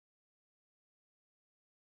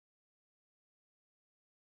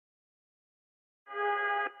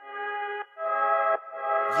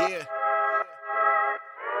Yeah.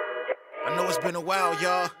 I know it's been a while,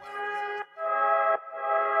 y'all.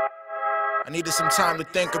 I needed some time to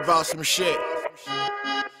think about some shit.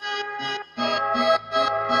 Now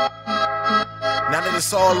that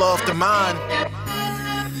it's all off the mind,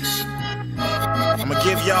 I'ma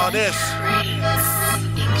give y'all this.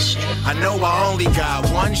 I know I only got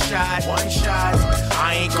one shot.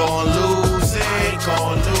 I ain't gon' lose it.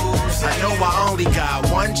 I know I only got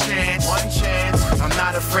one chance. I'm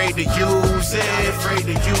not afraid to use it.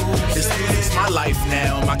 This is my life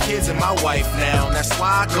now, my kids and my wife now. That's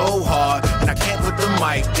why I go hard and I can't put the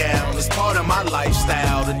mic down. It's part of my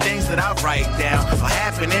lifestyle. The things that I write down are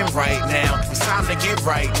happening right now. It's time to get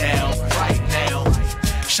right now.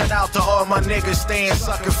 Shout out to all my niggas staying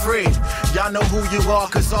sucker free. Y'all know who you are,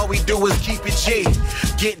 cause all we do is keep it G.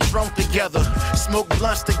 Get drunk together, smoke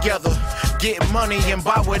blunts together, get money and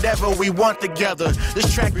buy whatever we want together.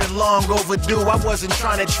 This track been long overdue, I wasn't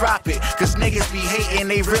trying to drop it, cause niggas be hating,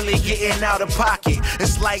 they really getting out of pocket.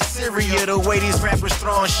 It's like Syria, the way these rappers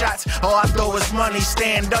throwing shots. All I throw is money,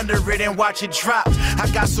 stand under it and watch it drop. I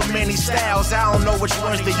got so many styles, I don't know which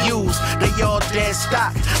ones to use. They all dead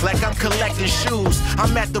stock, like I'm collecting shoes.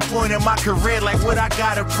 I'm at the point in my career, like what I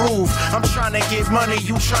gotta prove. I'm trying to get money,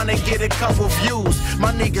 you trying to get a couple views.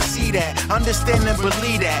 My niggas see that, understand and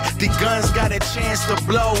believe that. Dgunz got a chance to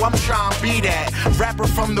blow, I'm trying to be that. Rapper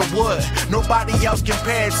from the wood, nobody else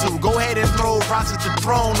compared to. Go ahead and throw rocks at the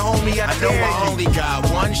throne, homie, I know I only got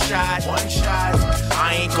one shot.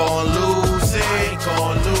 I ain't gon' lose it.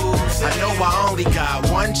 I know I only got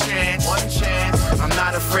one chance. I'm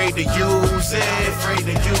not afraid to use it.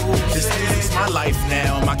 This is my life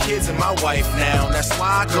now, my kids and my wife now. That's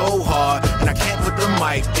why I go hard and I can't put the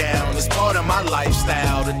mic down. It's part of my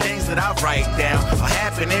lifestyle. The things that I write down are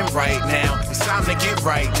happening right now. It's time to get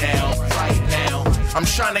right now. I'm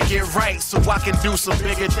trying to get right so I can do some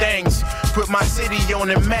bigger things. Put my city on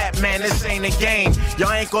the map, man, this ain't a game.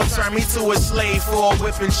 Y'all ain't gonna turn me to a slave for a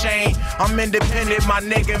whip and chain. I'm independent, my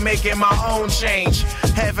nigga, making my own change.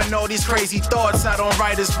 Having all these crazy thoughts out on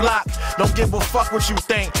writer's block. Don't give a fuck what you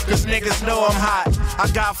think, cause niggas know I'm hot. I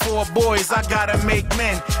got 4 boys, I gotta make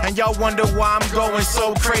men. And y'all wonder why I'm going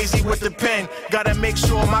so crazy with the pen. Gotta make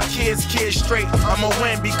sure my kids straight. I'ma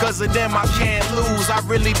win, because of them I can't lose. I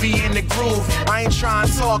really be in the groove. I ain't trying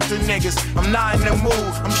to talk to niggas, I'm not in the mood.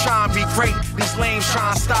 I'm trying to be great, these lames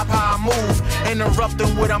trying to stop how I move.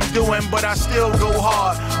 Interrupting what I'm doing, but I still go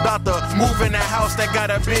hard. About to move in a house that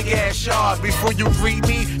got a big ass yard. Before you greet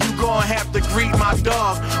me, you gon' have to greet my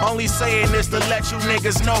dog. Only saying this to let you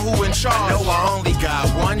niggas know who in charge. I know I only got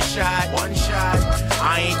one shot.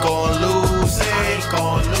 I ain't gon' lose it.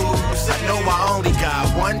 I know I only got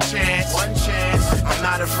one chance. I'm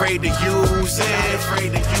not afraid to use it.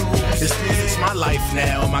 This is my life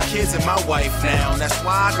now, my kids and my wife now. That's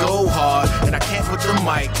why I go hard and I can't put the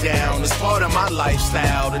mic down. It's part of my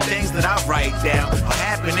lifestyle. The things that I write down are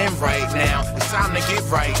happening right now. It's time to get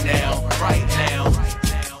right now.